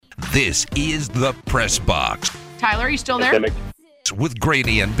This is the Press Box Tyler, are you still there? with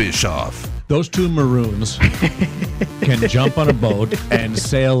Grady and Bischoff. Those two Maroons can jump on a boat and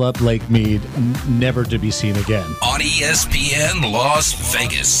sail up Lake Mead, never to be seen again. On ESPN Las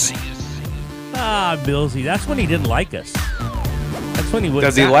Vegas. Millsy, that's when he didn't like us. That's when he would.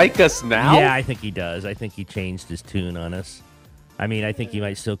 Does he like us now? Yeah, I think he does. I think he changed his tune on us. I mean, I think he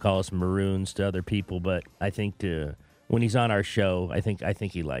might still call us Maroons to other people, but I think when he's on our show, I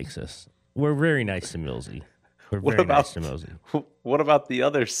think he likes us. We're very nice to Millsy. We're very nice to Millsy. What about the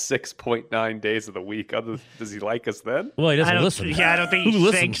other 6.9 days of the week? Does he like us then? Well, he doesn't listen. Yeah, I don't think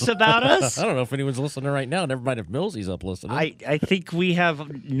he thinks about us. I don't know if anyone's listening right now. Never mind if Millsy's up listening. I think we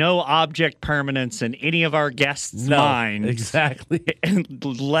have no object permanence in any of our guests' minds. Exactly.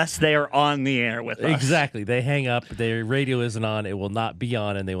 Unless they are on the air with us. Exactly. They hang up. Their radio isn't on. It will not be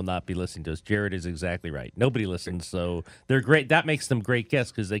on, and they will not be listening to us. Jared is exactly right. Nobody listens, so they're great. That makes them great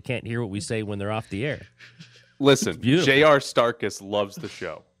guests because they can't hear what we say when they're off the air. Listen, J.R. Starkus loves the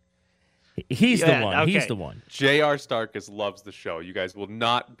show. He's the one. Okay. He's the one. J.R. Starkus loves the show. You guys will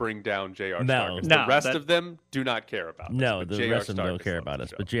not bring down J.R. Starkus. No, the rest of them do not care about us. No, the J.R. rest of them don't Starkus care loves about the us.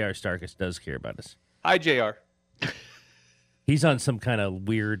 show. But J.R. Starkus does care about us. Hi, J.R. He's on some kind of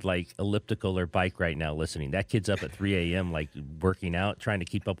weird, like, elliptical or bike right now listening. That kid's up at 3 a.m., like, working out, trying to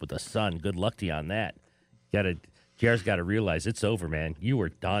keep up with the sun. Good luck to you on that. JR's got to realize it's over, man. You are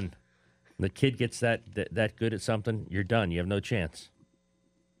done. The kid gets that good at something, you're done. You have no chance.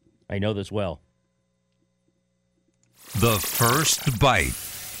 I know this well. The First Bite.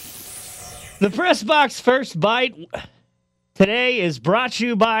 The Press Box First Bite today is brought to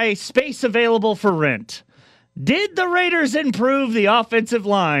you by Space Available for Rent. Did the Raiders improve the offensive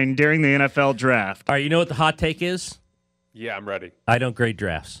line during the NFL draft? All right, you know what the hot take is? Yeah, I'm ready. I don't grade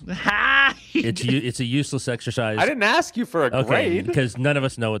drafts. It's a useless exercise. I didn't ask you for a grade. Because none of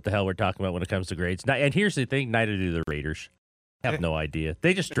us know what the hell we're talking about when it comes to grades. And here's the thing, neither do the Raiders. Have no idea.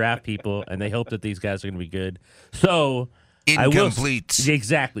 They just draft people, and they hope that these guys are going to be good. So Incomplete.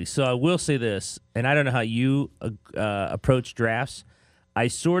 Exactly. So I will say this, and I don't know how you approach drafts. I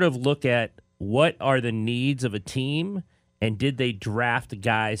sort of look at what are the needs of a team, and did they draft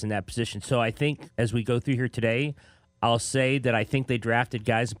guys in that position. So I think as we go through here today, I'll say that I think they drafted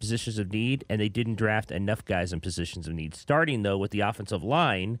guys in positions of need, and they didn't draft enough guys in positions of need. Starting, though, with the offensive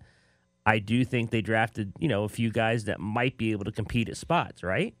line, I do think they drafted, a few guys that might be able to compete at spots,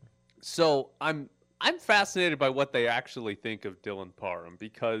 right? So I'm fascinated by what they actually think of Dylan Parham,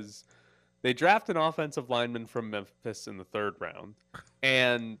 because they drafted an offensive lineman from Memphis in the 3rd round,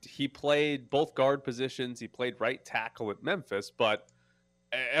 and he played both guard positions. He played right tackle at Memphis, but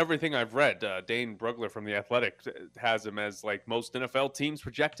everything I've read, Dane Brugler from The Athletic has him as, like, most NFL teams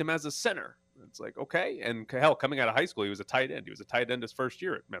project him as a center. It's like, okay. And hell, coming out of high school, he was a tight end. He was a tight end his first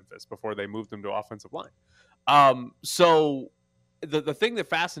year at Memphis before they moved him to offensive line. So the thing that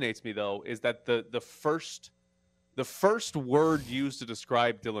fascinates me, though, is that the first word used to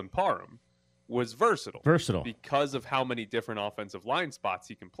describe Dylan Parham was versatile. Versatile. Because of how many different offensive line spots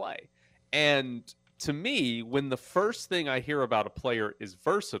he can play. And to me, when the first thing I hear about a player is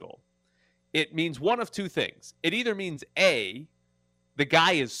versatile, it means one of two things. It either means A, the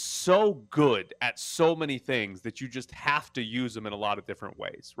guy is so good at so many things that you just have to use him in a lot of different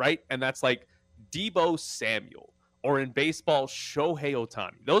ways, right? And that's like Deebo Samuel, or in baseball, Shohei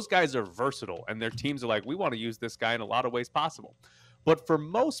Ohtani. Those guys are versatile, and their teams are like, we want to use this guy in a lot of ways possible. But for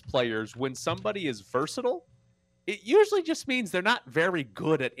most players, when somebody is versatile, it usually just means they're not very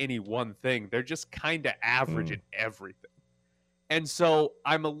good at any one thing. They're just kind of average at everything. And so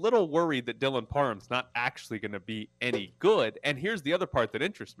I'm a little worried that Dylan Parham's not actually going to be any good. And here's the other part that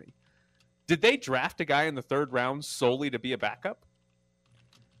interests me. Did they draft a guy in the 3rd round solely to be a backup?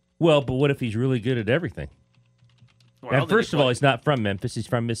 Well, but what if he's really good at everything? Well, and first of all, he's not from Memphis. He's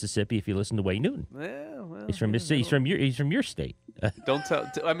from Mississippi. If you listen to Wayne Newton, he's from Mississippi. He's from your state. Don't tell.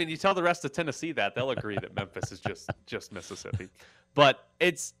 I mean, you tell the rest of Tennessee that, they'll agree that Memphis is just Mississippi. But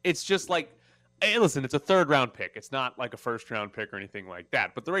it's just like, hey, listen, it's a 3rd round pick. It's not like a 1st round pick or anything like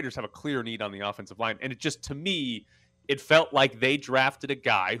that. But the Raiders have a clear need on the offensive line, and it just, to me, it felt like they drafted a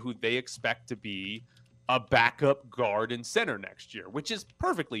guy who they expect to be a backup guard and center next year, which is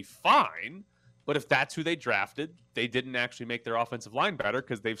perfectly fine. But if that's who they drafted, they didn't actually make their offensive line better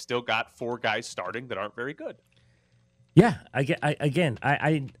because they've still got 4 guys starting that aren't very good. Yeah,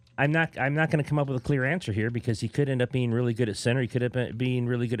 I'm not going to come up with a clear answer here, because he could end up being really good at center. He could end up being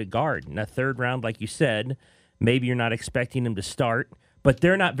really good at guard. In a 3rd round, like you said, maybe you're not expecting him to start, but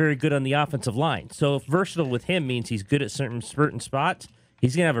they're not very good on the offensive line. So if versatile with him means he's good at certain spots,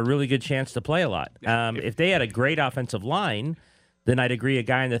 he's going to have a really good chance to play a lot. If they had a great offensive line, then I'd agree a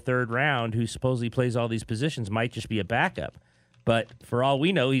guy in the third round who supposedly plays all these positions might just be a backup. But for all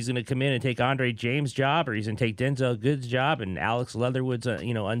we know, he's going to come in and take Andre James' job, or he's going to take Denzel Good's job, and Alex Leatherwood's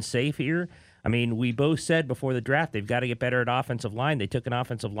unsafe here. I mean, we both said before the draft they've got to get better at offensive line. They took an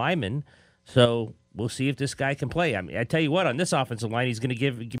offensive lineman, so we'll see if this guy can play. I mean, I tell you what, on this offensive line, he's going to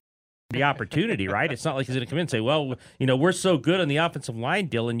give the opportunity, right? It's not like he's going to come in and say, well, we're so good on the offensive line,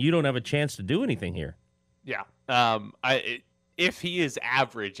 Dylan, you don't have a chance to do anything here. Yeah. If he is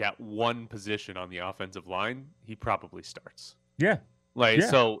average at one position on the offensive line, he probably starts. Yeah.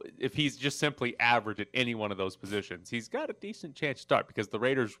 So if he's just simply average at any one of those positions, he's got a decent chance to start, because the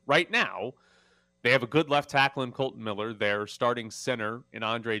Raiders right now, they have a good left tackle in Colton Miller. Their starting center in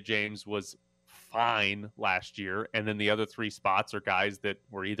Andre James was fine last year. And then the other three spots are guys that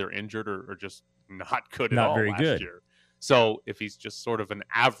were either injured or just not good at all last year. So if he's just sort of an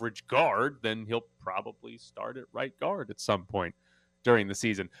average guard, then he'll probably start at right guard at some point during the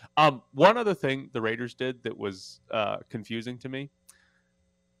season. One other thing the Raiders did that was confusing to me.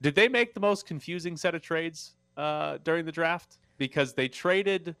 Did they make the most confusing set of trades during the draft? Because they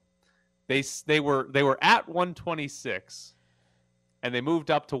traded, they were at 126, and they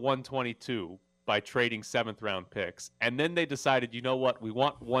moved up to 122 by trading 7th round picks. And then they decided, you know what, we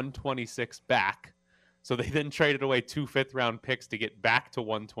want 126 back. So they then traded away 2 5th round picks to get back to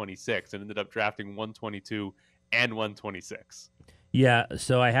 126 and ended up drafting 122 and 126. Yeah,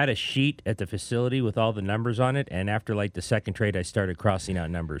 so I had a sheet at the facility with all the numbers on it, and after like the second trade, I started crossing out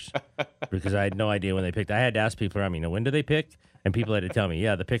numbers because I had no idea when they picked. I had to ask people around me, when do they pick? And people had to tell me,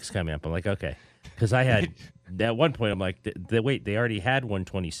 yeah, the pick's coming up. I'm like, okay. Because I had, at one point, I'm like, wait, they already had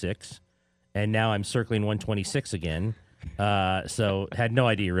 126, and now I'm circling 126 again. So had no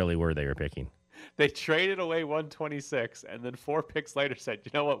idea really where they were picking. They traded away 126, and then 4 picks later said,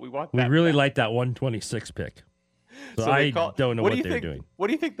 you know what, we want that We really back. like that 126 pick. So I don't know what they're doing. What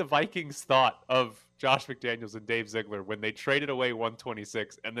do you think the Vikings thought of Josh McDaniels and Dave Ziegler when they traded away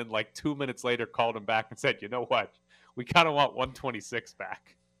 126 and then like 2 minutes later called him back and said, you know what, we kind of want 126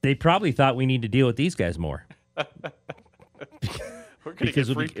 back? They probably thought we need to deal with these guys more. We're going to get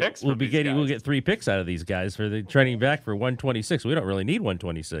 3 picks. We'll get 3 picks out of these guys for the trading back for 126. We don't really need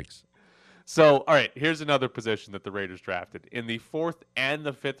 126. So, all right, here's another position that the Raiders drafted. In the 4th and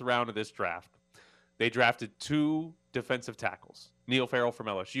the 5th round of this draft, they drafted 2 defensive tackles, Neil Farrell from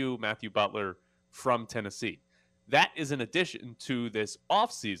LSU, Matthew Butler from Tennessee. That is in addition to this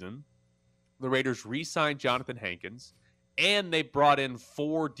offseason, the Raiders re-signed Jonathan Hankins, and they brought in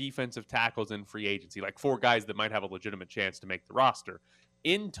 4 defensive tackles in free agency, like 4 guys that might have a legitimate chance to make the roster.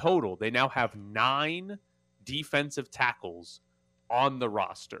 In total, they now have 9 defensive tackles on the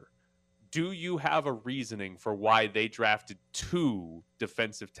roster. Do you have a reasoning for why they drafted 2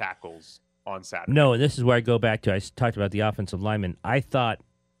 defensive tackles on Saturday? No, and this is where I go back to, I talked about the offensive lineman. I thought,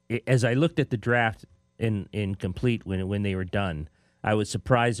 as I looked at the draft in complete when they were done, I was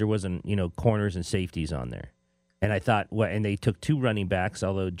surprised there wasn't, corners and safeties on there. And I thought, and they took 2 running backs,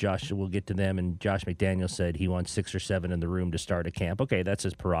 although Josh, we'll get to them, and Josh McDaniels said he wants 6 or 7 in the room to start a camp. Okay, that's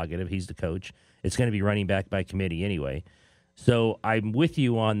his prerogative. He's the coach. It's going to be running back by committee anyway. So I'm with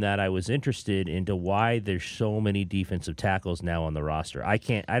you on that. I was interested into why there's so many defensive tackles now on the roster. I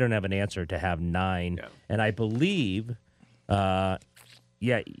don't have an answer to have 9. Yeah. And I believe, what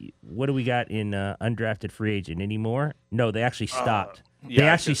do we got in undrafted free agent? Any more? No, they actually stopped. They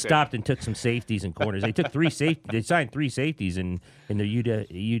actually stopped and took some safeties and corners. They took 3 safeties. They signed 3 safeties in the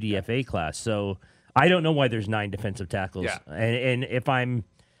UDFA class. So I don't know why there's 9 defensive tackles. Yeah. And if I'm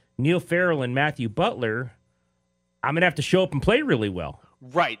Neil Farrell and Matthew Butler, I'm going to have to show up and play really well.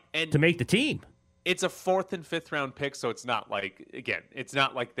 Right. And to make the team. It's a 4th and 5th round pick, so it's not like, again, it's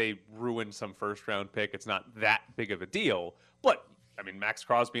not like they ruined some 1st round pick. It's not that big of a deal. But, I mean, Max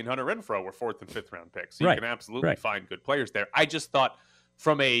Crosby and Hunter Renfrow were 4th and 5th round picks. So you can absolutely find good players there. I just thought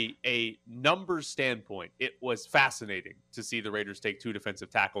from a numbers standpoint, it was fascinating to see the Raiders take 2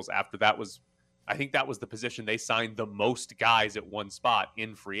 defensive tackles after I think that was the position they signed the most guys at one spot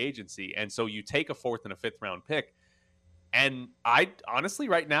in free agency. And so you take a 4th and a 5th round pick. And I honestly,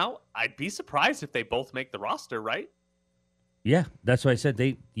 right now, I'd be surprised if they both make the roster, right? Yeah, that's why I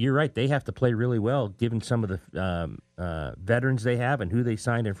said you're right. They have to play really well, given some of the veterans they have and who they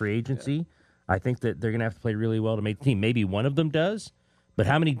signed in free agency. Yeah. I think that they're going to have to play really well to make the team. Maybe one of them does, but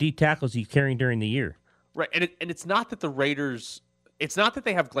how many D tackles are you carrying during the year? Right, and it's not that the Raiders. It's not that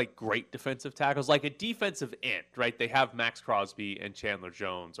they have like great defensive tackles, like a defensive end, right? They have Max Crosby and Chandler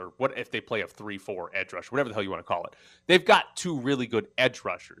Jones, or what if they play a 3-4 edge rush, whatever the hell you want to call it. They've got 2 really good edge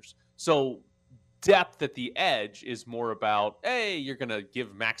rushers. So depth at the edge is more about, hey, you're going to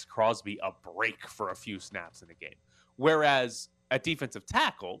give Max Crosby a break for a few snaps in a game. Whereas at defensive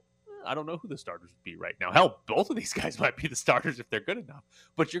tackle, I don't know who the starters would be right now. Hell, both of these guys might be the starters if they're good enough.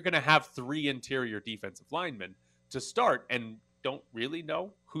 But you're going to have 3 interior defensive linemen to start and don't really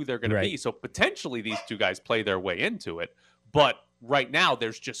know who they're going to be. So potentially these 2 guys play their way into it. But right now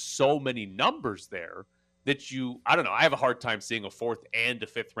there's just so many numbers there that I don't know. I have a hard time seeing a 4th and a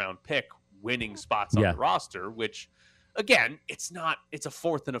 5th round pick winning spots on the roster, which again, it's a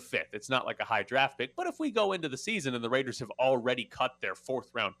 4th and a 5th. It's not like a high draft pick. But if we go into the season and the Raiders have already cut their 4th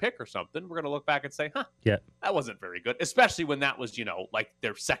round pick or something, we're going to look back and say, that wasn't very good, especially when that was, like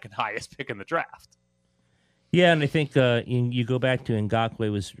their 2nd highest pick in the draft. Yeah, and I think you go back to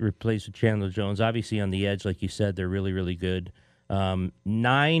Ngakoue was replaced with Chandler Jones. Obviously on the edge, like you said, they're really, really good. 9,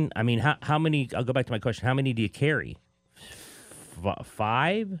 I mean, how many, I'll go back to my question, how many do you carry?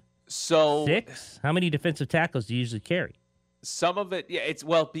 5? So 6? How many defensive tackles do you usually carry? Some of it,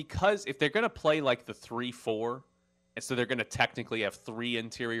 because if they're going to play like the 3-4, and so they're going to technically have 3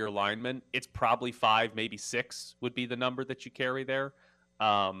 interior linemen, it's probably 5, maybe 6 would be the number that you carry there.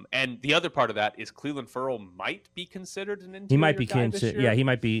 And the other part of that is Cleveland Ferrell might be considered an interior. He might be considered. Yeah, he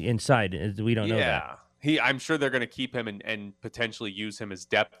might be inside. We don't know that. I'm sure they're going to keep him and potentially use him as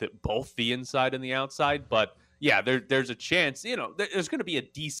depth at both the inside and the outside. But yeah, there's a chance. There's going to be a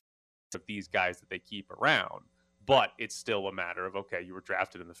decent of these guys that they keep around. But it's still a matter of, okay, you were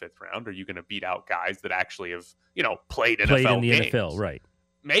drafted in the 5th round. Are you going to beat out guys that actually have played in the games? NFL, right?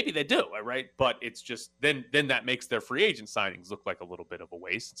 Maybe they do, right? But it's just then that makes their free agent signings look like a little bit of a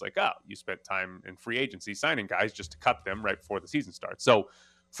waste. It's like, oh, you spent time in free agency signing guys just to cut them right before the season starts. So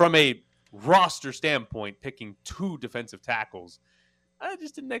from a roster standpoint, picking 2 defensive tackles, it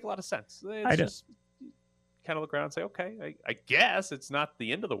just didn't make a lot of sense. It's kind of look around and say, okay, I guess it's not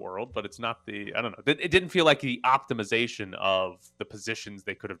the end of the world, but it's not I don't know. It didn't feel like the optimization of the positions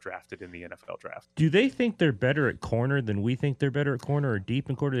they could have drafted in the NFL draft. Do they think they're better at corner than we think they're better at corner or deep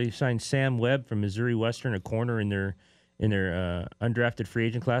in corner? They signed Sam Webb from Missouri Western, a corner in their undrafted free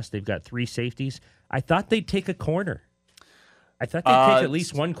agent class. They've got 3 safeties. I thought they'd take a corner. I thought they'd take at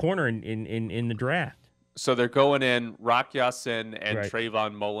least one corner in the draft. So they're going in Rock Ya-Sin and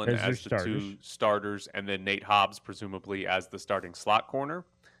Trayvon Mullen as the starters. 2 starters, and then Nate Hobbs presumably as the starting slot corner.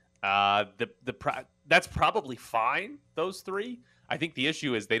 That's probably fine, those 3. I think the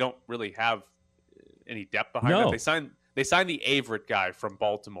issue is they don't really have any depth behind them. They signed the Averett guy from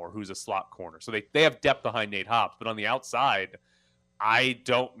Baltimore, who's a slot corner. So they have depth behind Nate Hobbs, but on the outside, I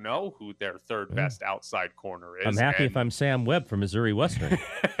don't know who their 3rd best outside corner is. I'm happy if I'm Sam Webb from Missouri Western,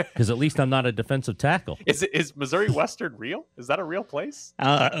 because at least I'm not a defensive tackle. Is Missouri Western real? Is that a real place?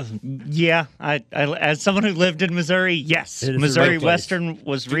 Yeah. I as someone who lived in Missouri, yes, Missouri Western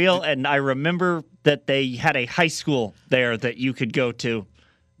was real, and I remember that they had a high school there that you could go to.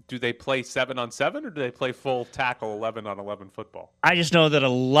 Do they play 7-on-7 or do they play full tackle 11-on-11 football? I just know that a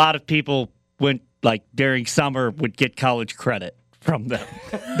lot of people went during summer would get college credit from them.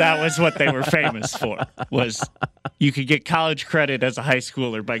 That was what they were famous for, was you could get college credit as a high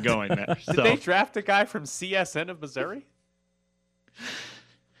schooler by going there. Did they draft a guy from CSN of Missouri?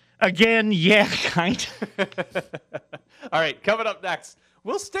 Again, yeah, kind of. All right, coming up next,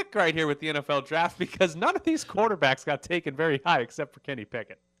 we'll stick right here with the NFL draft because none of these quarterbacks got taken very high except for Kenny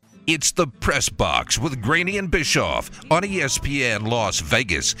Pickett. It's the Press Box with Graney and Bischoff on ESPN Las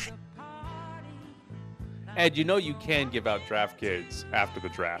Vegas. Ed, you can give out draft kids after the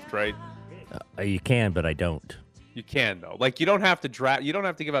draft, right? You can, but I don't. You can, though. You don't have to you don't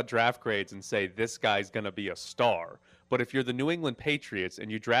have to give out draft grades and say this guy's going to be a star. But if you're the New England Patriots and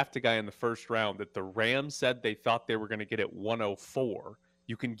you draft a guy in the 1st round that the Rams said they thought they were going to get at 104,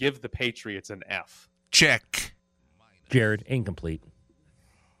 you can give the Patriots an F. Check. Jared, incomplete.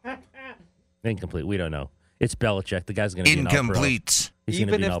 Incomplete. We don't know. It's Belichick. The guy's going to be incomplete.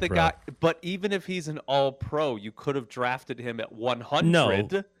 Even if the guy, but even if he's an all-pro, you could have drafted him at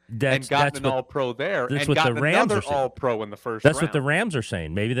 100 and gotten an all-pro there, and gotten another all-pro in the 1st round. That's what the Rams are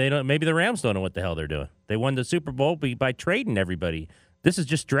saying. Maybe they don't. Maybe the Rams don't know what the hell they're doing. They won the Super Bowl by trading everybody. This is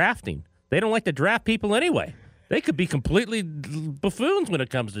just drafting. They don't like to draft people anyway. They could be completely buffoons when it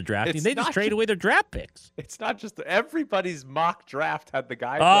comes to drafting. They just trade away their draft picks. It's not just everybody's mock draft had the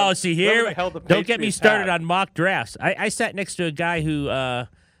guy. Oh, see here, don't get me started on mock drafts. I sat next to a guy who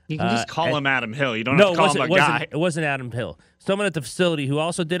you can just call him Adam Hill. You don't have to call him a guy. It wasn't Adam Hill. Someone at the facility who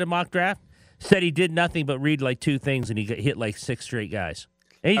also did a mock draft said he did nothing but read 2 things and he got hit 6 straight guys.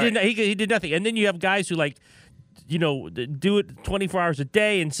 And he did nothing. And then you have guys who do it 24 hours a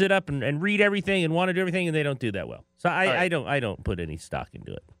day and sit up and read everything and want to do everything, and they don't do that well. So I don't put any stock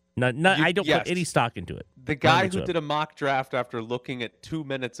into it. I don't yes. put any stock into it. The guy None who whatsoever. did a mock draft after looking at 2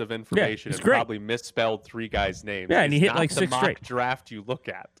 minutes of information it's and great. probably misspelled 3 guys' names. Yeah, and he is hit not like the 6 mock straight. draft you look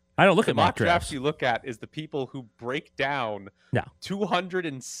at. I don't look The at mock drafts. draft you look at is the people who break down No.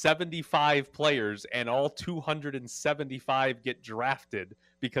 275 players and all 275 get drafted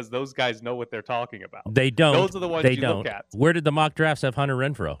because those guys know what they're talking about. They don't. Those are the ones they you don't. look at. Where did the mock drafts have Hunter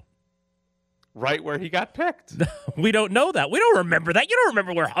Renfrow? Right where he got picked. We don't know that. We don't remember that. You don't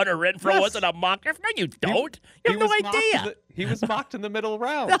remember where Hunter Renfrow was in a mock draft? No, you don't. You have no idea. He was mocked in the middle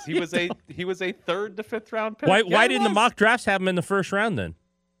rounds. No, he was a 3rd to 5th round pick. Why Yeah, he didn't the was. mock drafts have him in the first round then?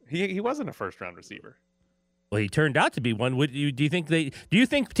 He wasn't a first round receiver. Well, he turned out to be one. Do you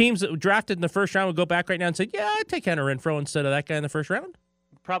think teams that drafted in the first round would go back right now and say, "Yeah, I'd take Hunter Renfrow instead of that guy in the first round"?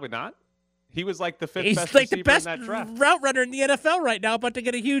 Probably not. He was like the 5th He's best like the receiver best in that draft. route runner in the NFL right now, about to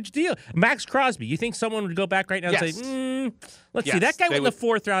get a huge deal. Max Crosby. You think someone would go back right now and Yes. say, "Let's see, Yes, that guy they went in the would.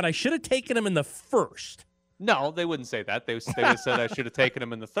 4th round. I should have taken him in the 1st. No, they wouldn't say that. They would have said I should have taken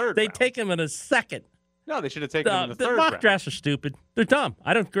him in the 3rd They'd round. take him in a 2nd. No, they should have taken him in the The 3rd mock round. drafts are stupid. They're dumb.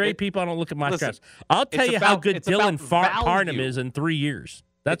 I don't grade people. I don't look at mock listen, drafts. I'll tell it's you how about- good it's Dylan about Parham value. is in 3 years.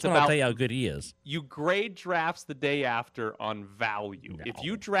 That's It's when I'll about- tell you how good he is. You grade drafts the day after on value. No. If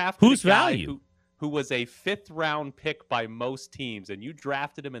you drafted Who's a guy value? who was a 5th round pick by most teams and you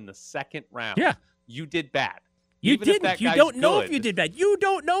drafted him in the 2nd round, Yeah. you did bad. You Even if didn't. that You guy's don't know if good. you did that. You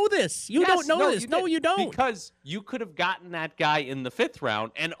don't know this. You Yes, don't know this. No, did. you don't. Because you could have gotten that guy in the 5th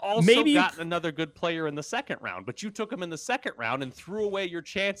round and also Maybe you gotten another good player in the 2nd round. But you took him in the 2nd round and threw away your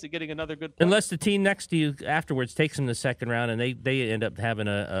chance at getting another good player. Unless the team next to you afterwards takes him in the 2nd round and they end up having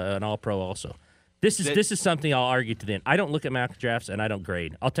an All-Pro also. This is something I'll argue to the end. I don't look at mock drafts and I don't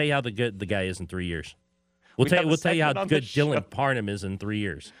grade. I'll tell you how good the guy is in 3 years. We'll tell you how segment on the good Dylan show. Parham is in 3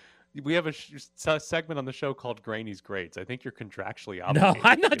 years. We have a segment on the show called Graney's Grades. I think you're contractually No, obligated.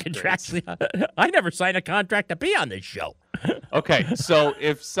 I'm not to give grades. contractually. I never signed a contract to be on this show. Okay, so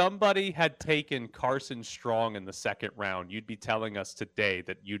if somebody had taken Carson Strong in the 2nd round, you'd be telling us today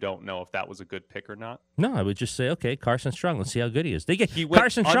that you don't know if that was a good pick or not? No, I would just say, okay, Carson Strong. Let's see how good he is. He went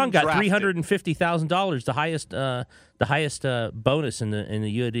Carson Strong got undrafted. $350,000, the highest bonus in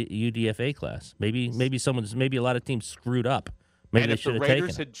the UDFA class. Maybe a lot of teams screwed up. Maybe And they if the should have taken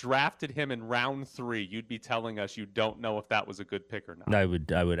Raiders him. had drafted him in round 3, you'd be telling us you don't know if that was a good pick or not. I would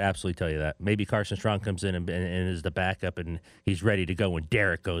absolutely tell you that. Maybe Carson Strong comes in and is the backup and he's ready to go when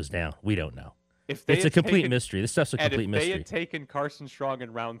Derek goes down. We don't know. If they It's a had complete taken- mystery. This stuff's a And complete if they mystery. had taken Carson Strong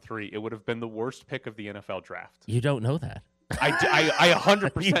in round 3, it would have been the worst pick of the NFL draft. You don't know that. I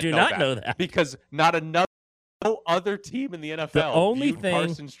 100% You do not know that. because no other team in the NFL The only viewed thing-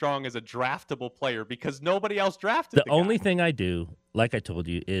 Carson Strong as a draftable player because nobody else drafted The the only guy. thing I do, like I told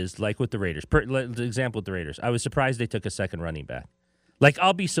you, is like with the Raiders. The example with the Raiders, I was surprised they took a 2nd running back. Like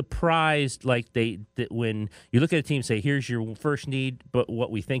I'll be surprised, like that when you look at a team, and say, "Here's your first need," but what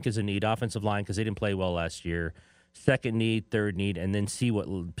we think is a need, offensive line, because they didn't play well last year. 2nd need, 3rd need, and then see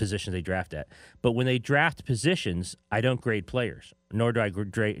what positions they draft at. But when they draft positions, I don't grade players, nor do I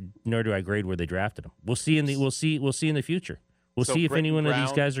grade where they drafted them. We'll see in the future. We'll So see if Britton any one of these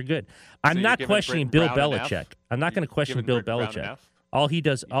Brown- guys are good. so I'm you're not giving questioning Britton Bill Brown an F? Belichick. I'm not going to question Giving Bill Britton Brown an Belichick. F? All he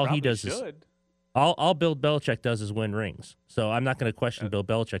does Probably is should. all Bill Belichick does is win rings. So I'm not going to question Bill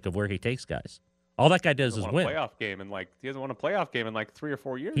Belichick of where he takes guys. All that guy does is He win. hasn't won a playoff game in like 3 or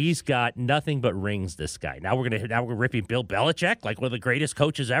 4 years. He's got nothing but rings. This guy. Now we're ripping Bill Belichick like one of the greatest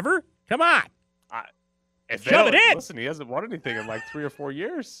coaches ever. Come on. If Shove it in. Listen, he hasn't won anything in like 3 or 4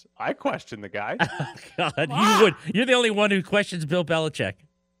 years. I question the guy. God, you would. You're the only one who questions Bill Belichick.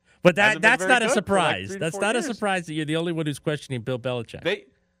 But Hasn't been that's very not a good for, like, surprise. 3 to That's 4 not a years. surprise that you're the only one who's questioning Bill Belichick.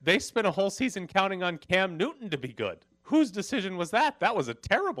 They spent a whole season counting on Cam Newton to be good. Whose decision was that? That was a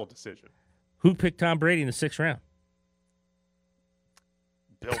terrible decision. Who picked Tom Brady in the 6th round?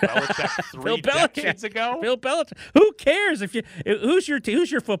 Bill Belichick three Bill Belichick. decades ago. Bill Belichick. Who cares if you? Who's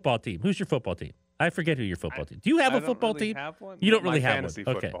your football team? Who's your football team? I forget who your football team. Do you have I a don't football really team? have one. You don't My really have fantasy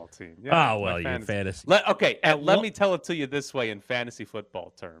one. Okay. football team. Oh my well, you're fantasy. Let Well- me tell it to you this way in fantasy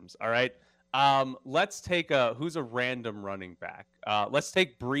football terms. All right. Let's take who's a random running back. Let's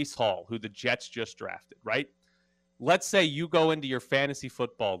take Breece Hall, who the Jets just drafted. Right. Let's say you go into your fantasy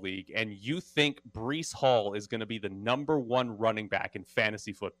football league and you think Breece Hall is going to be the number 1 running back in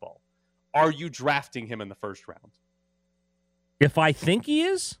fantasy football. Are you drafting him in the 1st round? If I think he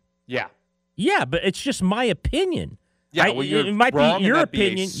is, Yeah. yeah, but it's just my opinion. Yeah. Well, you're it might wrong, be and your that'd be a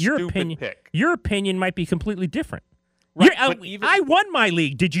opinion. Your stupid opinion. pick. Your opinion might be completely different. Right, You're- but even- I won my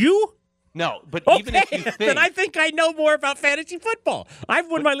league. Did you? No, but even Okay, if you think then I think I know more about fantasy football. I've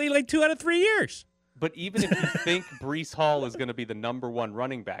won my league like 2 out of 3 years. But even if you think Breece Hall is going to be the number one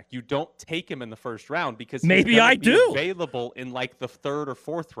running back, you don't take him in the first round because Maybe he's gonna I be do. available in like the third or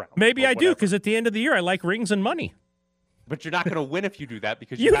fourth round. Maybe or I do, whatever. because at the end of the year, I like rings and money. But you're not going to win if you do that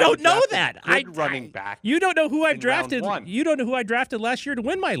because You haven't don't know drafted that. a good running back. You don't know who I've in round drafted. one. You don't know who I drafted last year to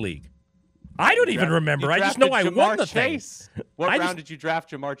win my league. I don't even remember. You I just know I drafted won Jamar the thing. Chase. What I round just- did you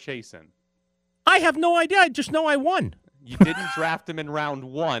draft Jamar Chase in? I have no idea. I just know I won. You didn't draft him in round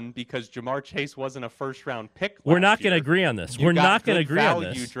 1 because Jamar Chase wasn't a first-round pick. We're last not going to year. agree on this. You We're got not going to good agree on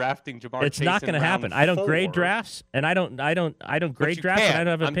value this. drafting Jamar It's Chase not going to happen. I don't grade drafts, and I don't But grade you drafts, can. and I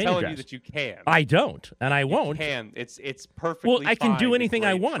don't have I'm opinion telling drafts. you that you can. I don't, and I You won't. can. It's perfectly Well, I can fine do to anything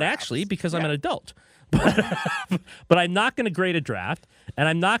I grade want, drafts. actually, because I'm Yeah. an adult. But I'm not going to grade a draft, and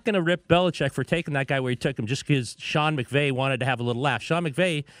I'm not going to rip Belichick for taking that guy where he took him just because Sean McVay wanted to have a little laugh. Sean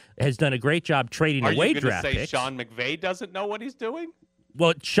McVay has done a great job trading Are away you going to draft say picks. Sean McVay doesn't know what he's doing?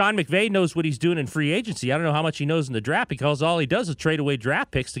 Well, Sean McVay knows what he's doing in free agency. I don't know how much he knows in the draft because all he does is trade away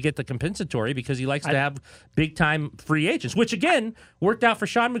draft picks to get the compensatory because he likes to have big-time free agents, which, again, worked out for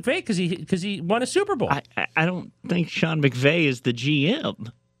Sean McVay because he won a Super Bowl. I don't think Sean McVay is the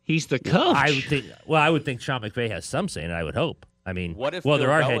GM. He's the coach. I would think Sean McVay has some say in it, I would hope. I mean, What if there Bill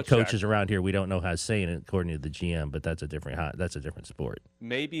are head Belichick- coaches around here we don't know has say in it according to the GM, but that's a different sport.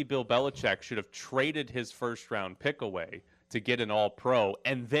 Maybe Bill Belichick should have traded his first-round pick away to get an all-pro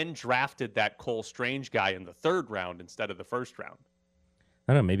and then drafted that Cole Strange guy in the third round instead of the first round.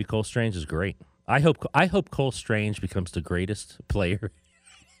 I don't know. Maybe Cole Strange is great. I hope Cole Strange becomes the greatest player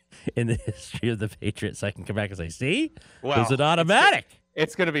in the history of the Patriots. I can come back and say, see, it was an automatic.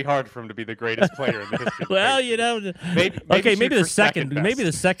 It's going to be hard for him to be the greatest player in the history. Of the Well, Patriots. you know, maybe okay, shoot maybe the for second second, best. maybe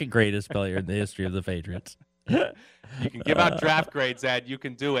the second greatest player in the history of the Patriots. You can give out draft grades, Ed. You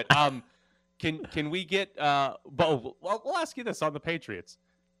can do it. Can we get? Well, we'll ask you this on the Patriots.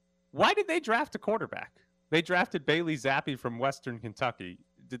 Why did they draft a quarterback? They drafted Bailey Zappi from Western Kentucky.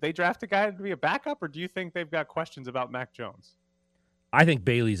 Did they draft a guy to be a backup, or do you think they've got questions about Mac Jones? I think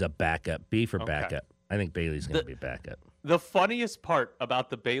Bailey's a backup. B for Okay. backup. I think Bailey's going to be a backup. The funniest part about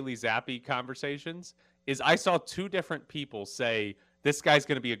the Bailey Zappi conversations is I saw two different people say this guy's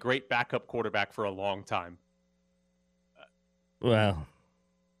going to be a great backup quarterback for a long time. Well,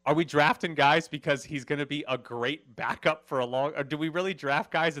 Are we drafting guys because he's going to be a great backup for a long? Or do we really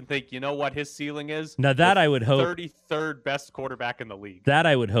draft guys and think, you know what his ceiling is? now that The I would hope 33rd best quarterback in the league. that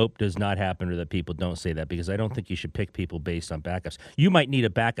I would hope does not happen, or that people don't say that, because I don't think you should pick people based on backups. You might need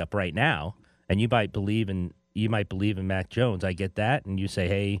a backup right now, and you might believe in Mac Jones. I get that, and you say,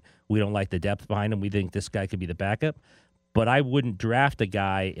 hey, we don't like the depth behind him. We think this guy could be the backup. But I wouldn't draft a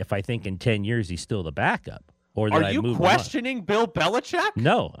guy if I think in 10 years he's still the backup. Or that Are I you move him on. questioning Bill Belichick?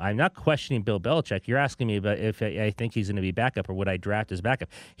 No, I'm not questioning Bill Belichick. You're asking me about if I think he's going to be backup or would I draft as backup.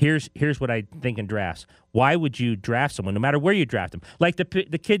 Here's what I think in drafts. Why would you draft someone, no matter where you draft him? Like the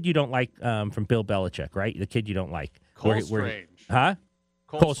kid you don't like from Bill Belichick, right? The kid you don't like. Cole Strange. Huh?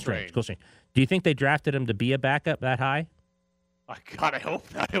 Cole Strange. Cole Strange. Do you think they drafted him to be a backup that high? God, I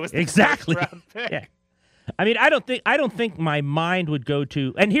hope not. It was the Exactly. first round pick. Yeah. I mean, I don't think my mind would go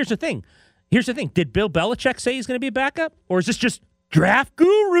to. And here's the thing. Did Bill Belichick say he's going to be a backup, or is this just draft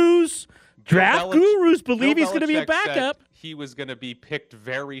gurus? Draft gurus believe Bill he's going to be a Belichick said backup. He was going to be picked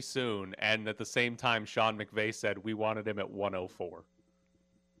very soon, and at the same time, Sean McVay said we wanted him at 104.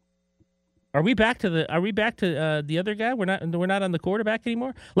 Are we back to the other guy? We're not on the quarterback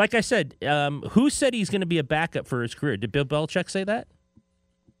anymore. Like I said, who said he's going to be a backup for his career? Did Bill Belichick say that?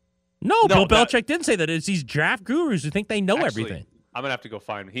 No, Bill Belichick didn't say that. It's these draft gurus who think they know Actually, everything. I'm gonna have to go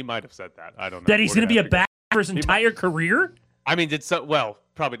find. He might have said that. I don't know. That he's We're going to be a have go- backup for his entire career. I mean, he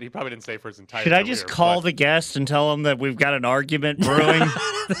probably didn't say for his entire. Should I just career, call but- the guest and tell him that we've got an argument brewing?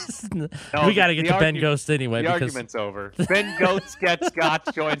 We got to get the to Ben argu- Ghost anyway. The because argument's over. Ben Goats Get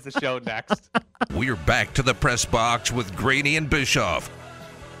Scotch joins the show next. We're back to the press box with Graney and Bischoff.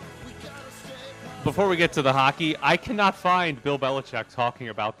 Before we get to the hockey, I cannot find Bill Belichick talking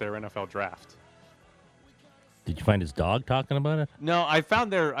about their NFL draft. Did you find his dog talking about it? No, I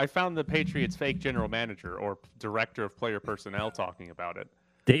found the Patriots fake general manager or director of player personnel talking about it.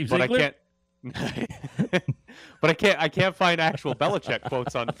 Dave But Ziegler? I can't find actual Belichick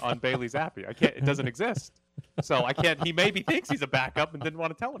quotes on Bailey Zappi. It doesn't exist. So I can't. He maybe thinks he's a backup and didn't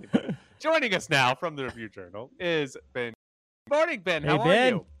want to tell anybody. Joining us now from the Review Journal is Ben. Good morning, Ben. How Hey,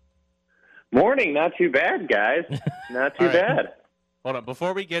 Ben. are you? Morning, not too bad, guys. Not too All right. bad. Hold on.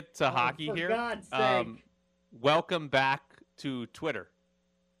 Before we get to hockey for here, God's sake. welcome back to Twitter.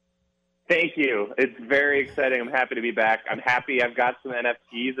 Thank you. It's very exciting. I'm happy to be back. I'm happy I've got some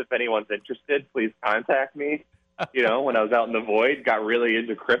NFTs. If anyone's interested, please contact me. You know, when I was out in the void, got really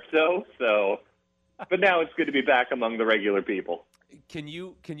into crypto. So but now it's good to be back among the regular people. Can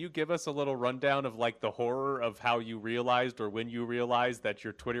you give us a little rundown of like the horror of how you realized or when you realized that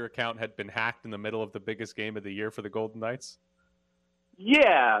your Twitter account had been hacked in the middle of the biggest game of the year for the Golden Knights?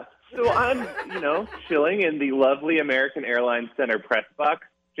 Yeah, so I'm, chilling in the lovely American Airlines Center press box.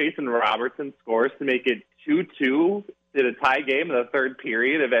 Jason Robertson scores to make it 2-2 in a tie game in the third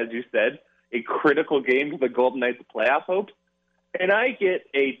period of, as you said, a critical game for the Golden Knights' playoff hopes. And I get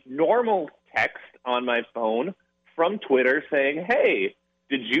a normal text on my phone from Twitter saying, hey,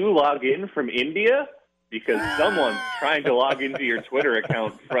 did you log in from India? Because someone's trying to log into your Twitter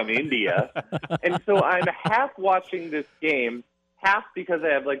account from India. And so I'm half watching this game, half because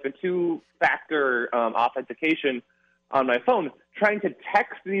I have like the two-factor authentication on my phone, trying to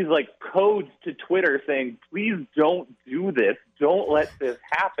text these like codes to Twitter saying, please don't do this. Don't let this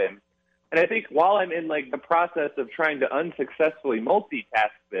happen. And I think while I'm in like the process of trying to unsuccessfully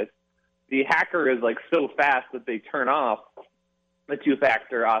multitask this, the hacker is like so fast that they turn off the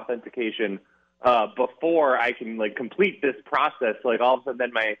two-factor authentication before I can like complete this process. Like all of a sudden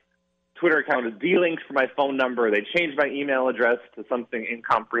then my Twitter account is delinked from my phone number. They changed my email address to something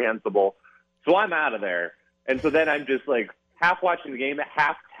incomprehensible. So I'm out of there. And so then I'm just like half watching the game,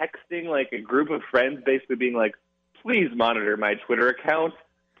 half texting like a group of friends, basically being like, please monitor my Twitter account.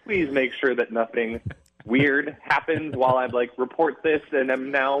 Please make sure that nothing weird happens while I like report this. And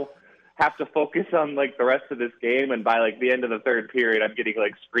I'm now have to focus on like the rest of this game. And by like the end of the third period, I'm getting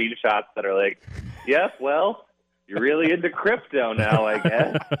like screenshots that are like, yep, well, you're really into crypto now, I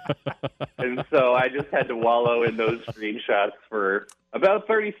guess. And so I just had to wallow in those screenshots for about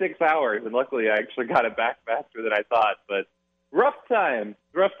 36 hours. And luckily I actually got it back faster than I thought. But rough time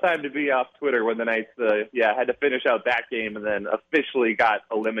to be off Twitter when the Knights, had to finish out that game and then officially got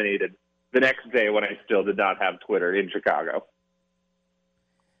eliminated the next day when I still did not have Twitter in Chicago.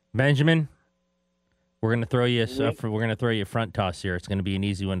 Benjamin, we're gonna throw you a front toss here. It's gonna be an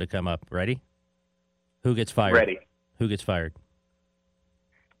easy one to come up. Ready? Who gets fired? Ready. Who gets fired?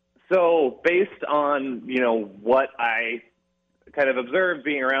 So based on what I kind of observed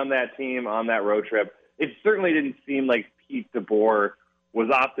being around that team on that road trip, it certainly didn't seem like Pete DeBoer was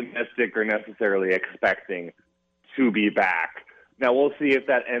optimistic or necessarily expecting to be back. Now we'll see if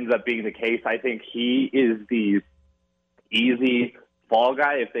that ends up being the case. I think he is the easy fall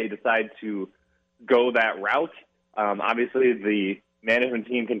guy if they decide to go that route. Obviously, the management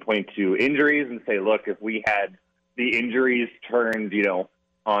team can point to injuries and say, look, if we had the injuries turned,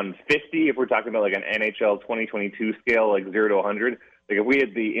 on 50, if we're talking about like an NHL 2022 scale, like 0 to 100, like if we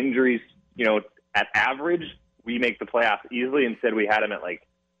had the injuries, at average, we make the playoffs easily. Instead, we had them at like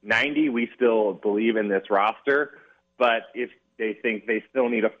 90. We still believe in this roster. But if they think they still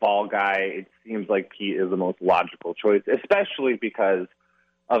need a fall guy, it seems like Pete is the most logical choice, especially because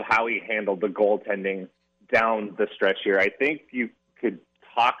of how he handled the goaltending down the stretch here. I think you could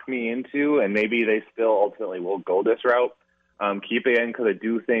talk me into, and maybe they still ultimately will go this route, keep it in, because I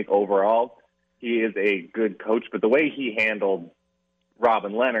do think overall he is a good coach. But the way he handled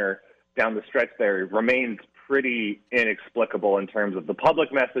Robin Lehner down the stretch there remains pretty inexplicable in terms of the public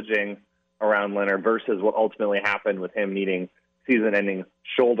messaging around Lehner versus what ultimately happened with him needing season-ending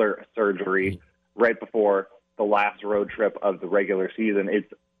shoulder surgery right before the last road trip of the regular season.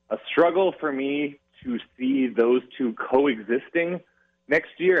 It's a struggle for me to see those two coexisting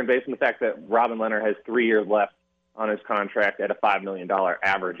next year, and based on the fact that Robin Lehner has 3 years left on his contract at a $5 million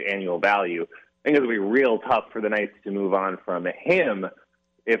average annual value, I think it'll be real tough for the Knights to move on from him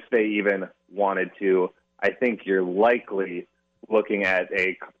if they even wanted to. I think you're likely looking at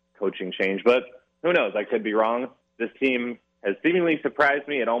a coaching change, but who knows? I could be wrong. This team has seemingly surprised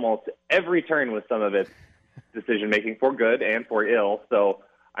me at almost every turn with some of its decision-making, for good and for ill. So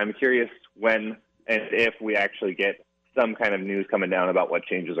I'm curious when and if we actually get some kind of news coming down about what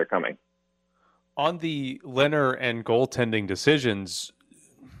changes are coming. On the Lehner and goaltending decisions,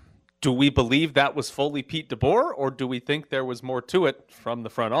 do we believe that was fully Pete DeBoer, or do we think there was more to it from the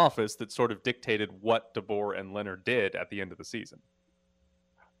front office that sort of dictated what DeBoer and Lehner did at the end of the season?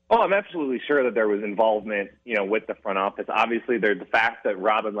 Oh, I'm absolutely sure that there was involvement, with the front office. Obviously, there's the fact that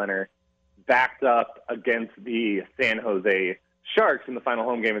Robin Lehner backed up against the San Jose Sharks in the final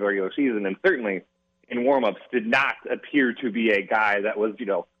home game of the regular season, and certainly in warmups did not appear to be a guy that was,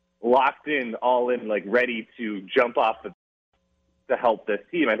 locked in, all in, like ready to jump off to help this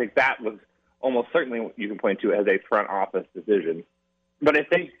team. I think that was almost certainly what you can point to as a front office decision. But I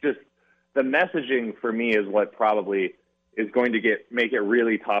think just the messaging for me is what probably is going to make it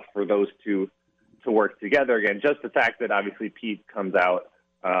really tough for those two to work together again. Just the fact that obviously Pete comes out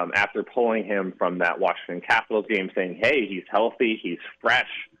after pulling him from that Washington Capitals game saying, hey, he's healthy, he's fresh,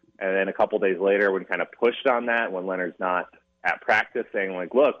 And then a couple days later, when kind of pushed on that, when Leonard's not at practice, saying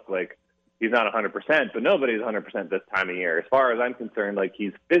like, look, like he's not 100%, but nobody's 100% this time of year. As far as I'm concerned, like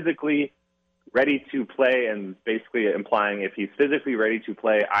he's physically ready to play, and basically implying if he's physically ready to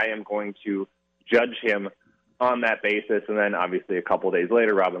play, I am going to judge him on that basis. And then obviously a couple days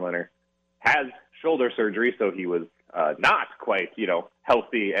later, Robin Lehner has shoulder surgery, so he was not quite,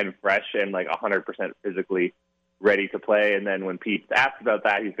 healthy and fresh and like 100% physically ready to play. And then when Pete asked about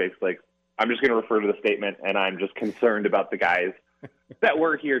that, he's basically like, I'm just going to refer to the statement, and I'm just concerned about the guys that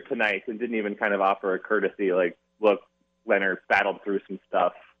were here tonight, and didn't even kind of offer a courtesy like, look, Leonard battled through some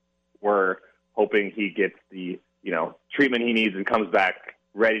stuff. We're hoping he gets the, treatment he needs and comes back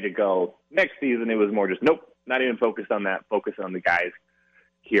ready to go next season. It was more just, nope, not even focused on that, focus on the guys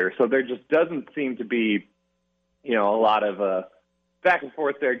here. So there just doesn't seem to be, a lot of back and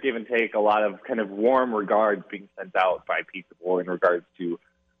forth there, give and take, a lot of kind of warm regards being sent out by Pete DeBoer in regards to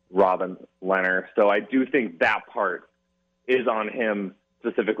Robin Lehner. So I do think that part is on him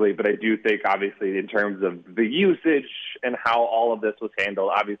specifically, but I do think obviously in terms of the usage and how all of this was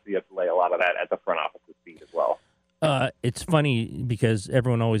handled, obviously you have to lay a lot of that at the front office's feet as well. It's funny because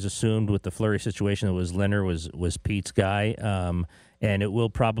everyone always assumed with the Fleury situation that Lehner was Pete's guy, and it will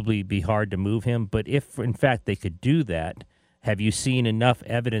probably be hard to move him. But if in fact they could do that, have you seen enough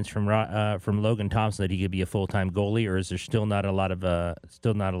evidence from Logan Thompson that he could be a full-time goalie, or is there still not a lot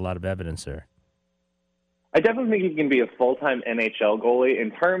of evidence there? I definitely think he can be a full-time NHL goalie.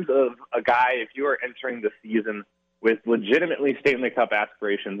 In terms of a guy, if you are entering the season with legitimately Stanley Cup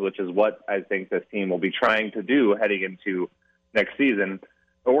aspirations, which is what I think this team will be trying to do heading into next season,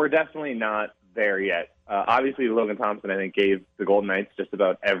 but we're definitely not there yet. Obviously, Logan Thompson, I think, gave the Golden Knights just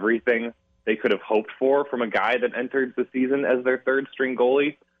about everything they could have hoped for from a guy that entered the season as their third-string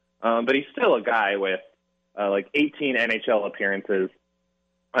goalie. But he's still a guy with 18 NHL appearances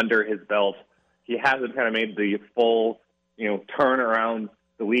under his belt. He hasn't kind of made the full, turn around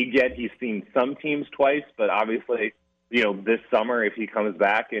the league yet. He's seen some teams twice, but obviously, this summer, if he comes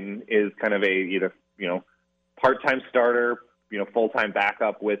back and is kind of either part-time starter, full-time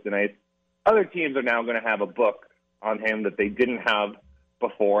backup with the Knights, other teams are now going to have a book on him that they didn't have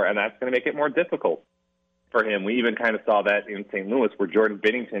before, and that's going to make it more difficult for him. We even kind of saw that in St. Louis, where Jordan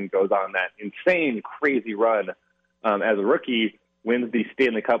Binnington goes on that insane, crazy run as a rookie, wins the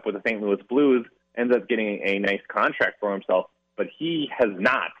Stanley Cup with the St. Louis Blues, ends up getting a nice contract for himself, but he has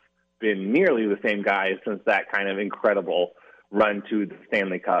not been nearly the same guy since that kind of incredible run to the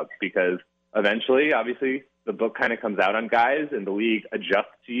Stanley Cup, because eventually, obviously, the book kind of comes out on guys and the league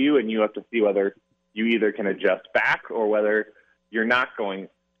adjusts to you, and you have to see whether you either can adjust back or whether you're not going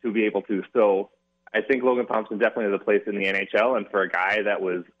to be able to. So I think Logan Thompson definitely has a place in the NHL, and for a guy that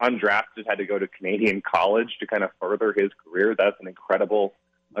was undrafted, had to go to Canadian college to kind of further his career, that's an incredible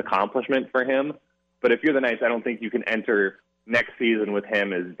accomplishment for him. But if you're the Knights, I don't think you can enter next season with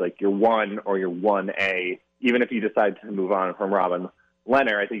him as like your 1 or your 1A. Even if you decide to move on from Robin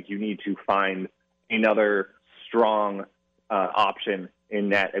Lehner, I think you need to find another strong option in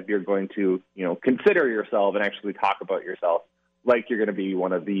net if you're going to, consider yourself and actually talk about yourself like you're going to be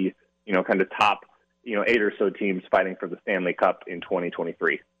one of the, kind of top, 8 or so teams fighting for the Stanley Cup in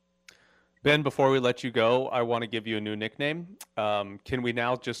 2023. Ben, before we let you go, I want to give you a new nickname. Can we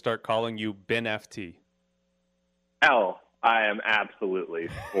now just start calling you Ben FT? I am absolutely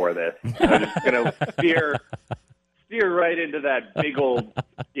for this. I'm just going to steer right into that big old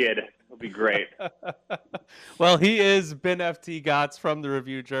skid. It'll be great. Well, he is Ben FT Gotts from the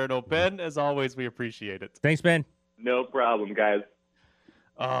Review Journal. Ben, as always, we appreciate it. Thanks, Ben. No problem, guys.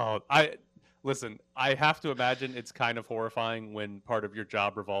 Oh, Listen, I have to imagine it's kind of horrifying when part of your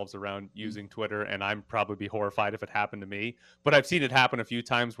job revolves around using Twitter, and I'm probably be horrified if it happened to me. But I've seen it happen a few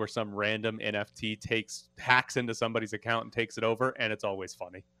times where some random NFT hacks into somebody's account and takes it over, and it's always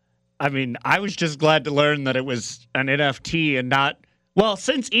funny. I mean, I was just glad to learn that it was an NFT and not... Well,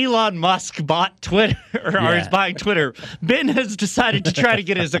 since Elon Musk bought Twitter, or is buying Twitter, Ben has decided to try to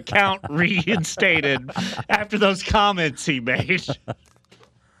get his account reinstated after those comments he made.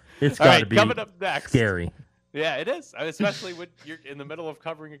 It's got to be coming up next. Scary. Yeah, it is, especially when you're in the middle of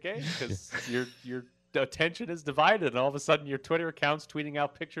covering a game, because your attention is divided, and all of a sudden your Twitter account's tweeting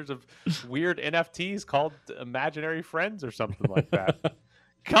out pictures of weird NFTs called imaginary friends or something like that.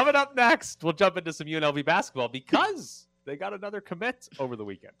 Coming up next, we'll jump into some UNLV basketball because they got another commit over the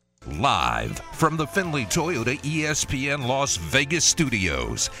weekend. Live from the Findlay Toyota ESPN Las Vegas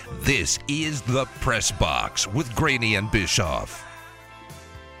studios, this is the Press Box with Graney and Bischoff.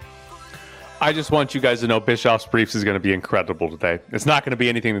 I just want you guys to know Bischoff's Briefs is going to be incredible today. It's not going to be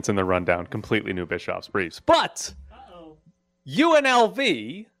anything that's in the rundown. Completely new Bischoff's Briefs. But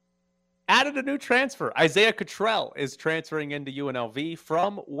UNLV added a new transfer. Isaiah Cottrell is transferring into UNLV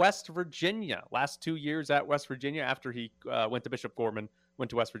from West Virginia. Last 2 years at West Virginia after he went to Bishop Gorman, went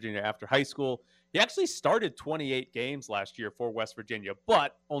to West Virginia after high school. He actually started 28 games last year for West Virginia,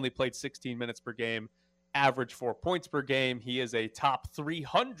 but only played 16 minutes per game, averaged 4 points per game. He is a top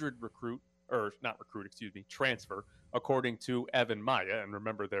 300 transfer, according to Evan Maya. And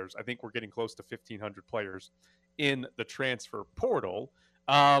remember, I think we're getting close to 1,500 players in the transfer portal.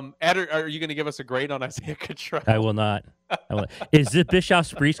 Ed, are you going to give us a grade on Isaiah Cottrell? I will not. Is this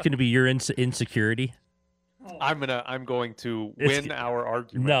Bischoff's Priest going to be your insecurity? I'm going to win our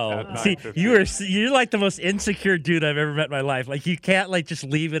argument. No, see, you're like the most insecure dude I've ever met in my life. Like, you can't just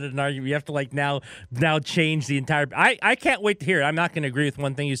leave it at an argument. You have to now change the entire. I can't wait to hear it. I'm not going to agree with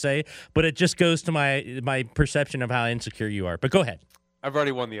one thing you say, but it just goes to my perception of how insecure you are. But go ahead. I've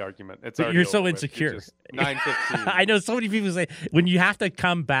already won the argument. You're so insecure. 9:15. I know so many people say when you have to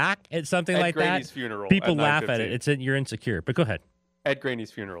come back at something like Graney's that, funeral people at laugh 9:15. at it. You're insecure. But go ahead. Ed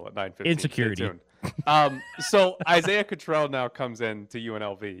Graney's funeral at 9:15. Insecurity. So Isaiah Cottrell now comes in to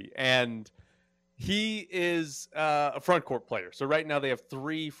UNLV, and he is a front court player. So right now they have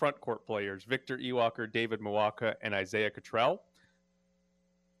 3 front court players: Victor Ewalker, David Mwaka, and Isaiah Cottrell.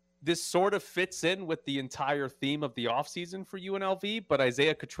 This sort of fits in with the entire theme of the offseason for UNLV, but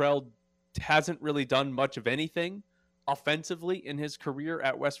Isaiah Cottrell hasn't really done much of anything offensively in his career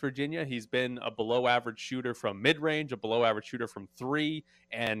at West Virginia. He's been a below-average shooter from mid-range, a below-average shooter from 3,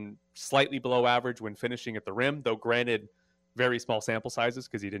 and slightly below average when finishing at the rim, though granted, very small sample sizes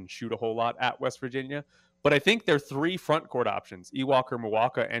because he didn't shoot a whole lot at West Virginia. But I think their 3 front court options, Ewalker,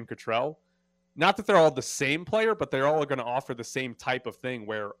 Mwaka, and Cottrell, not that they're all the same player, but they're all going to offer the same type of thing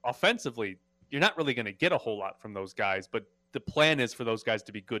where offensively, you're not really going to get a whole lot from those guys, but the plan is for those guys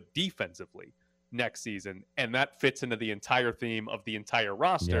to be good defensively next season. And that fits into the entire theme of the entire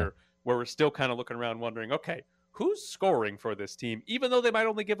roster, where we're still kind of looking around wondering, okay, who's scoring for this team, even though they might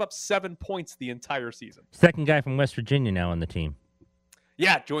only give up 7 points the entire season? Second guy from West Virginia now on the team.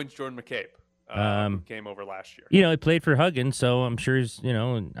 Yeah, joins Jordan McCabe. Who came over last year. He played for Huggins, so I'm sure he's, I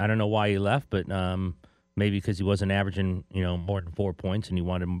don't know why he left, but maybe because he wasn't averaging, more than 4 points and he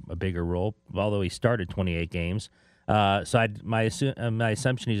wanted a bigger role, although he started 28 games. So my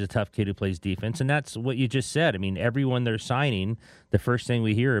assumption he's a tough kid who plays defense, and that's what you just said. I mean, everyone they're signing, the first thing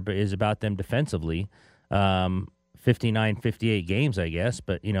we hear is about them defensively. 59, 58 games, I guess,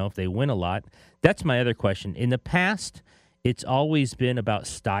 but, if they win a lot. That's my other question. In the past, it's always been about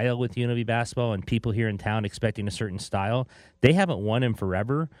style with UNLV basketball and people here in town expecting a certain style. They haven't won in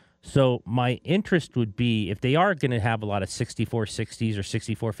forever. So my interest would be, if they are going to have a lot of 64-60s or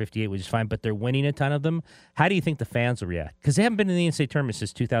 64-58, which is fine, but they're winning a ton of them, how do you think the fans will react? Because they haven't been in the NCAA tournament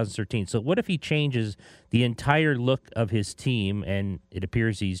since 2013. So what if he changes the entire look of his team, and it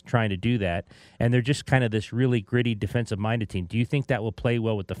appears he's trying to do that, and they're just kind of this really gritty, defensive-minded team? Do you think that will play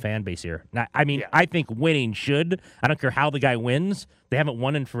well with the fan base here? Now, I think winning should. I don't care how the guy wins. They haven't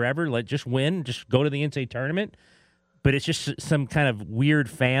won in forever. Just win. Just go to the NCAA tournament. But it's just some kind of weird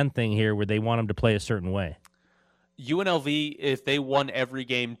fan thing here where they want them to play a certain way. UNLV, if they won every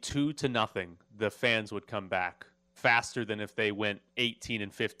game 2-0, the fans would come back faster than if they went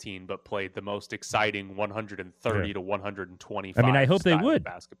 18-15 but played the most exciting 130 to 125. I hope they would.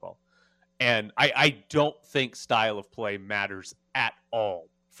 Basketball. And I don't think style of play matters at all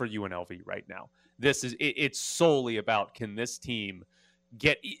for UNLV right now. It's solely about, can this team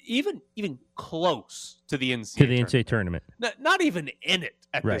get even close to the NCAA tournament. Not even in it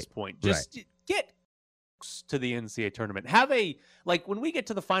at this point. Just get close to the NCAA tournament. Have when we get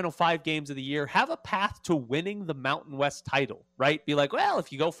to the final 5 games of the year, have a path to winning the Mountain West title, right? Be like, well,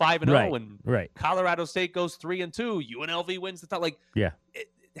 if you go 5-0 and Colorado State goes 3-2, UNLV wins the title.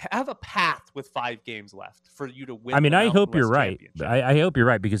 Have a path with 5 games left for you to win. I hope you're right. I hope you're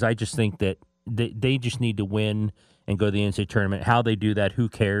right, because I just think that they just need to win and go to the NCAA tournament. How they do that, who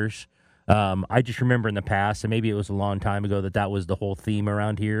cares? I just remember in the past, and maybe it was a long time ago, that was the whole theme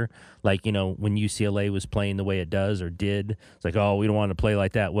around here. When UCLA was playing the way it does or did, it's like, oh, we don't want to play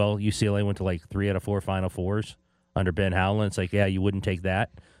like that. Well, UCLA went to 3 out of 4 Final Fours under Ben Howland. It's like, yeah, you wouldn't take that.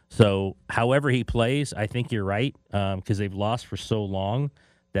 So however he plays, I think you're right, because they've lost for so long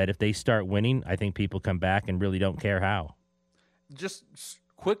that if they start winning, I think people come back and really don't care how. Just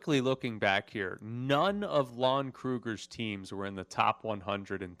quickly looking back here, none of Lon Kruger's teams were in the top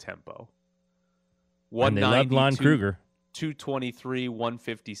 100 in tempo. And they loved Lon Kruger. 223,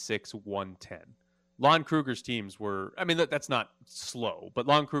 156, 110. Lon Kruger's teams were, that's not slow, but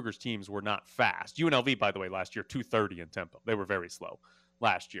Lon Kruger's teams were not fast. UNLV, by the way, last year, 230 in tempo. They were very slow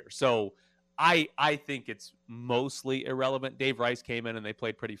last year. So I think it's mostly irrelevant. Dave Rice came in and they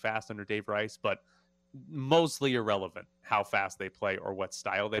played pretty fast under Dave Rice, but mostly irrelevant how fast they play or what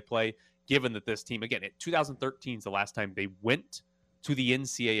style they play, given that this team, again, 2013 is the last time they went to the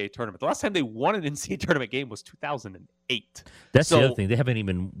NCAA tournament. The last time they won an NCAA tournament game was 2008. That's the other thing. They haven't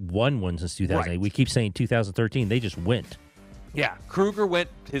even won one since 2008. Right. We keep saying 2013. They just went. Yeah, Kruger went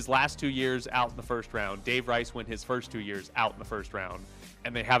his last 2 years out in the first round. Dave Rice went his first 2 years out in the first round.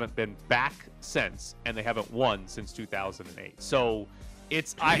 And they haven't been back since, and they haven't won since 2008. So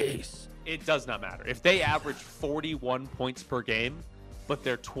it does not matter. If they average 41 points per game, but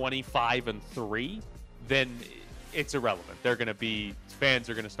they're 25-3, then it's irrelevant. Fans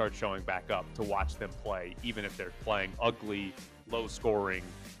are going to start showing back up to watch them play, even if they're playing ugly, low-scoring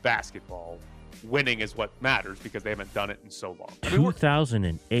basketball. Winning is what matters because they haven't done it in so long.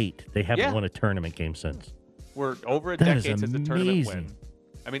 2008. They haven't won a tournament game since. We're over a That decade is since the tournament win.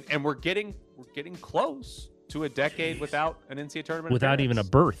 amazing. And we're getting close to a decade without an NCAA tournament Without appearance. even a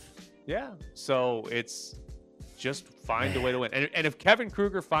berth. Yeah. So it's just find a way to win. And if Kevin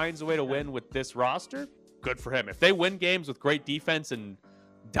Kruger finds a way to win with this roster, good for him. If they win games with great defense and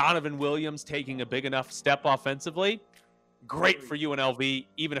Donovan Williams taking a big enough step offensively, great for UNLV,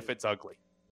 even if it's ugly.